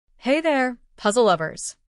Hey there, puzzle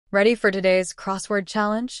lovers. Ready for today's crossword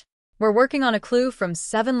challenge? We're working on a clue from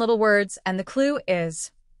 7 little words, and the clue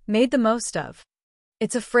is made the most of.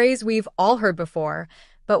 It's a phrase we've all heard before,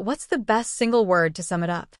 but what's the best single word to sum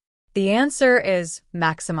it up? The answer is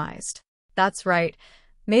maximized. That's right.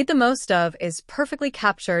 Made the most of is perfectly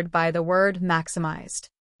captured by the word maximized.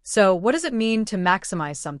 So, what does it mean to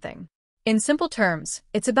maximize something? In simple terms,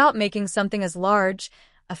 it's about making something as large,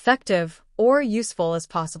 effective, or useful as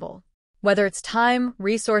possible. Whether it's time,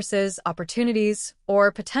 resources, opportunities, or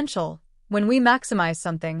potential, when we maximize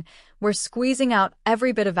something, we're squeezing out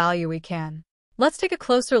every bit of value we can. Let's take a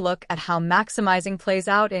closer look at how maximizing plays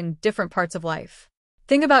out in different parts of life.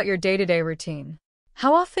 Think about your day-to-day routine.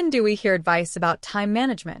 How often do we hear advice about time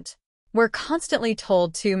management? We're constantly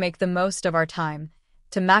told to make the most of our time,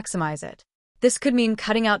 to maximize it. This could mean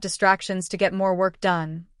cutting out distractions to get more work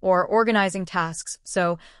done, or organizing tasks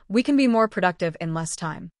so we can be more productive in less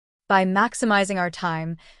time. By maximizing our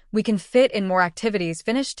time, we can fit in more activities,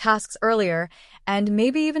 finish tasks earlier, and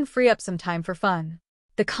maybe even free up some time for fun.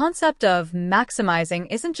 The concept of maximizing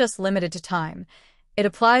isn't just limited to time. It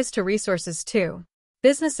applies to resources too.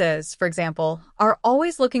 Businesses, for example, are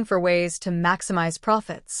always looking for ways to maximize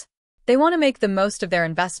profits. They want to make the most of their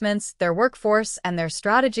investments, their workforce, and their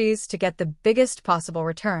strategies to get the biggest possible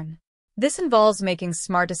return. This involves making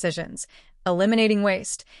smart decisions, eliminating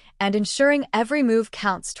waste, and ensuring every move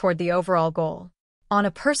counts toward the overall goal. On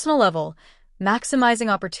a personal level,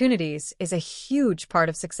 maximizing opportunities is a huge part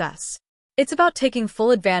of success. It's about taking full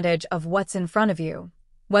advantage of what's in front of you,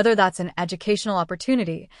 whether that's an educational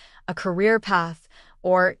opportunity, a career path,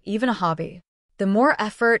 or even a hobby. The more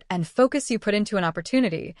effort and focus you put into an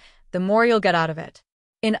opportunity, the more you'll get out of it.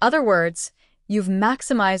 In other words, you've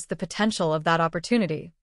maximized the potential of that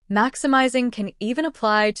opportunity. Maximizing can even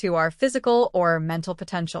apply to our physical or mental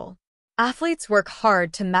potential. Athletes work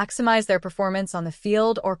hard to maximize their performance on the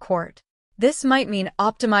field or court. This might mean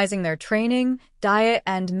optimizing their training, diet,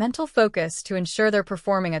 and mental focus to ensure they're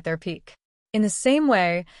performing at their peak. In the same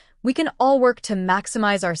way, we can all work to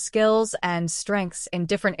maximize our skills and strengths in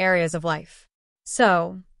different areas of life.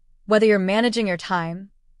 So, whether you're managing your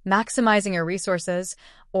time, maximizing your resources,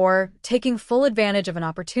 or taking full advantage of an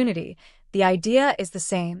opportunity, the idea is the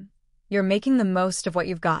same. You're making the most of what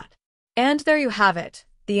you've got. And there you have it.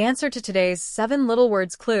 The answer to today's 7 little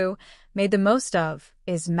words clue, made the most of,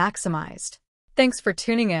 is maximized. Thanks for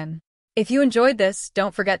tuning in. If you enjoyed this,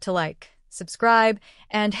 don't forget to like, subscribe,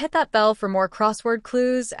 and hit that bell for more crossword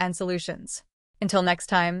clues and solutions. Until next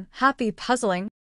time, happy puzzling!